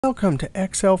Welcome to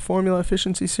Excel Formula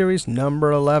Efficiency Series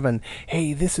number 11.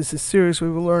 Hey, this is a series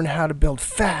where we will learn how to build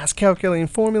fast calculating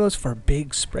formulas for big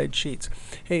spreadsheets.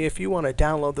 Hey, if you want to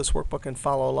download this workbook and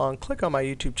follow along, click on my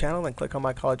YouTube channel and click on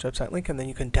my college website link, and then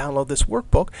you can download this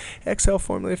workbook, Excel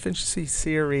Formula Efficiency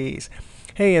Series.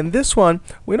 Hey, in this one,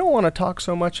 we don't want to talk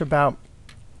so much about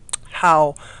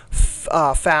how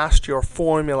fast your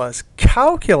formulas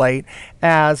calculate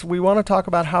as we want to talk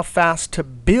about how fast to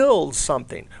build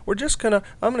something. I'm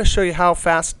going to show you how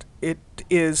fast it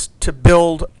is to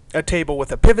build a table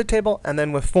with a pivot table and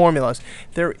then with formulas.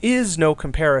 There is no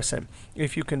comparison.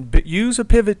 If you can use a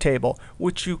pivot table,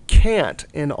 which you can't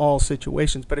in all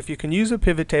situations, but if you can use a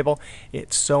pivot table,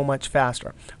 it's so much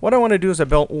faster. What I want to do is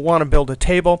want to build a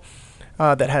table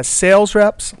that has sales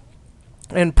reps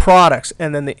and products,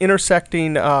 and then the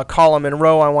intersecting column and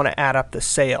row, I want to add up the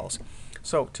sales.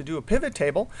 So to do a pivot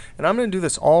table, and I'm going to do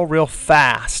this all real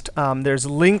fast. There's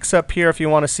links up here if you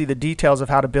want to see the details of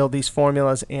how to build these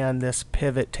formulas and this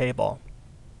pivot table.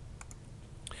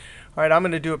 All right, I'm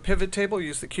going to do a pivot table.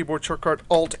 Use the keyboard shortcut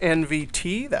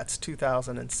Alt-NVT. That's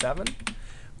 2007.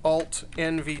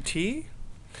 Alt-NVT.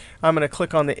 I'm going to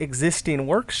click on the existing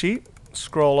worksheet,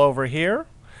 scroll over here,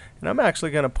 and I'm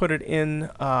actually going to put it in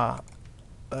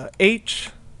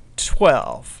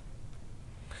H12.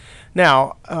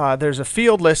 Now, there's a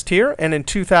field list here, and in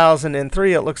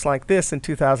 2003 it looks like this. In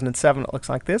 2007 it looks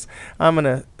like this. I'm going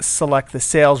to select the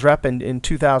sales rep, and in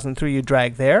 2003 you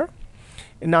drag there.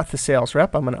 And not the sales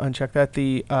rep. I'm going to uncheck that.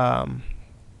 The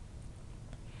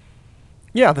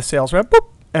sales rep. Boop.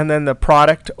 And then the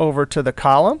product over to the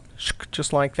column,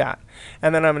 just like that.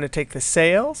 And then I'm going to take the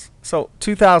sales. So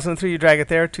 2003 you drag it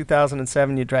there,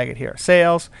 2007 you drag it here.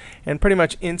 Sales, and pretty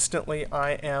much instantly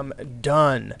I am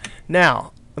done.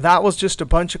 Now, that was just a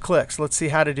bunch of clicks. Let's see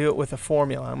how to do it with a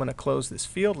formula. I'm going to close this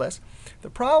field list. The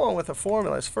problem with a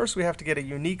formula is first we have to get a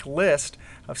unique list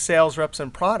of sales reps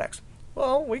and products.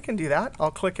 Well, we can do that.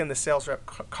 I'll click in the sales rep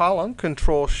column,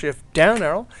 Control-Shift down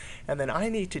arrow, and then I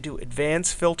need to do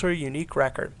Advanced Filter Unique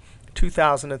Record.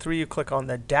 2003, you click on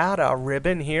the Data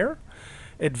ribbon here.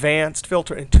 Advanced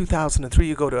Filter. In 2003,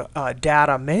 you go to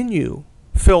Data Menu,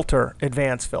 Filter,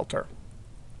 Advanced Filter.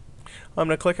 I'm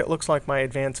going to click. It looks like my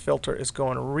Advanced Filter is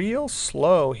going real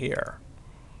slow here.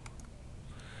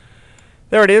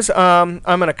 There it is. I'm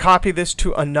going to copy this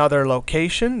to another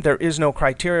location. There is no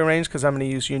criteria range because I'm going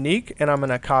to use unique, and I'm going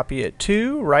to copy it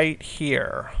to right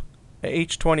here,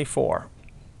 H24.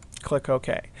 Click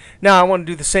OK. Now I want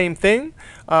to do the same thing,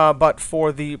 but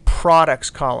for the products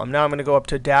column. Now I'm going to go up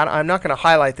to data. I'm not going to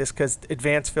highlight this because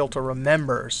Advanced Filter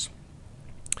remembers.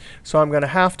 So I'm going to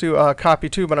have to copy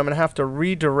to, but I'm going to have to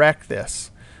redirect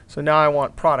this. So now I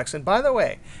want products. And by the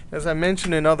way, as I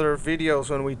mentioned in other videos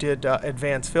when we did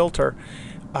Advanced Filter,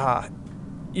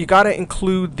 you got to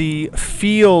include the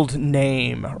field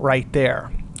name right there,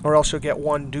 or else you'll get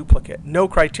one duplicate. No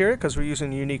criteria because we're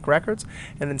using unique records.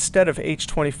 And instead of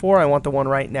H24, I want the one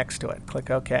right next to it.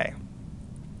 Click OK.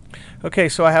 OK,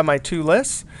 so I have my two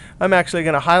lists. I'm actually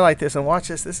going to highlight this, and watch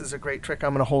this. This is a great trick.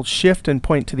 I'm going to hold Shift and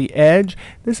point to the edge.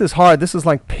 This is hard. This is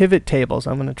like pivot tables.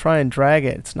 I'm going to try and drag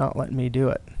it. It's not letting me do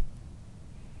it.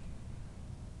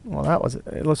 Well, that was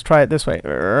it. Let's try it this way.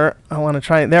 I want to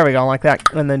try it. There we go, like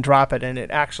that, and then drop it, and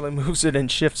it actually moves it and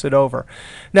shifts it over.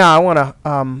 Now I want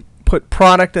to put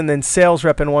product and then sales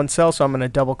rep in one cell, so I'm going to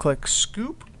double-click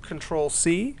Scoop,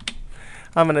 Control-C.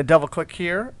 I'm going to double-click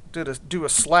here, do a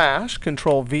slash,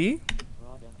 Control-V.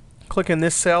 Click in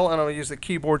this cell, and I'm going to use the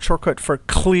keyboard shortcut for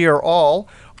Clear All,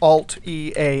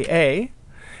 Alt-E-A-A.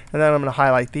 And then I'm going to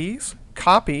highlight these,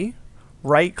 copy,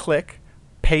 right-click,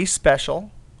 Paste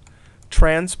Special,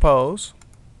 Transpose,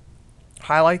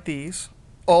 highlight these,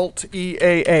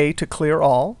 Alt-E-A-A to clear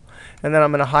all, and then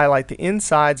I'm going to highlight the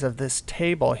insides of this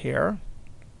table here.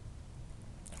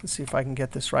 Let's see if I can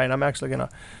get this right. I'm actually going to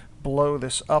blow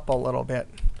this up a little bit.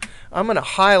 I'm going to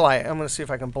highlight. I'm going to see if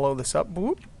I can blow this up.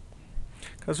 Boop.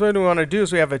 Because what we want to do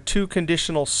is we have a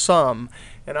two-conditional sum,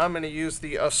 and I'm going to use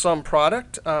the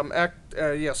SUMPRODUCT.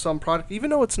 SUMPRODUCT. Even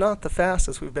though it's not the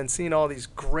fastest, we've been seeing all these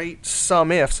great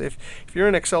sum ifs. If you're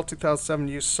in Excel 2007,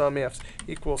 use sum ifs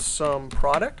equals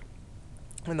SUMPRODUCT.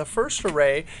 And the first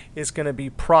array is going to be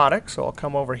product, so I'll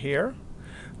come over here.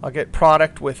 I'll get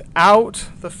product without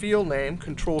the field name,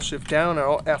 Control-Shift down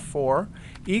arrow, F4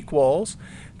 equals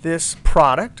this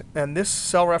product, and this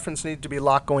cell reference needs to be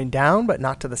locked going down but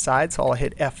not to the side, so I'll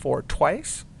hit F4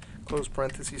 twice, close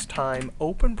parentheses, time,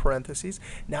 open parentheses.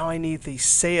 Now I need the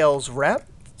sales rep,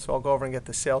 so I'll go over and get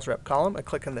the sales rep column. I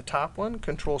click on the top one,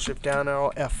 Control-Shift down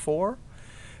arrow, F4.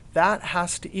 That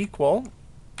has to equal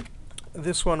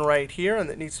this one right here, and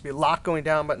it needs to be locked going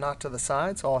down but not to the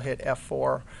side, so I'll hit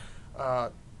F4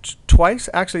 twice?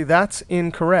 Actually, that's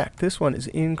incorrect. This one is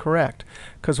incorrect.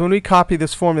 Because when we copy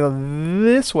this formula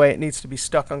this way, it needs to be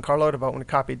stuck on Carlota, but when we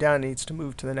copy it down, it needs to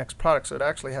move to the next product. So it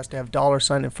actually has to have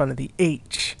 $sign in front of the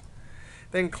H.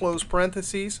 Then close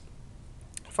parentheses.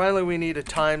 Finally, we need to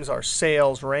times our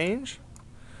sales range.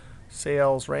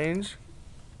 Sales range.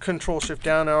 Control-Shift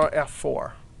down, arrow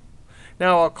F4.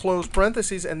 Now I'll close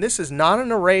parentheses, and this is not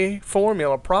an array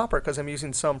formula proper because I'm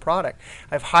using SUMPRODUCT.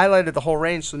 I've highlighted the whole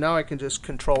range, so now I can just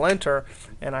Control-Enter,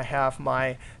 and I have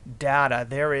my data.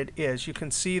 There it is. You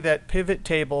can see that pivot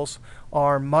tables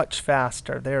are much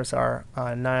faster. There's our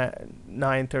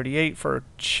 938 for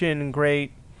Chin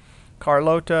Great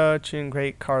Carlota, Chin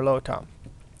Great Carlota.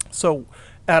 So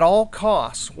at all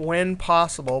costs, when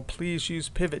possible, please use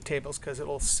pivot tables because it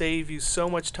will save you so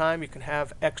much time. You can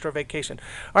have extra vacation.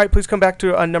 All right, please come back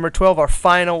to number 12, our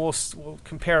final. We'll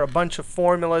compare a bunch of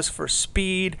formulas for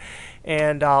speed,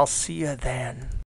 and I'll see you then.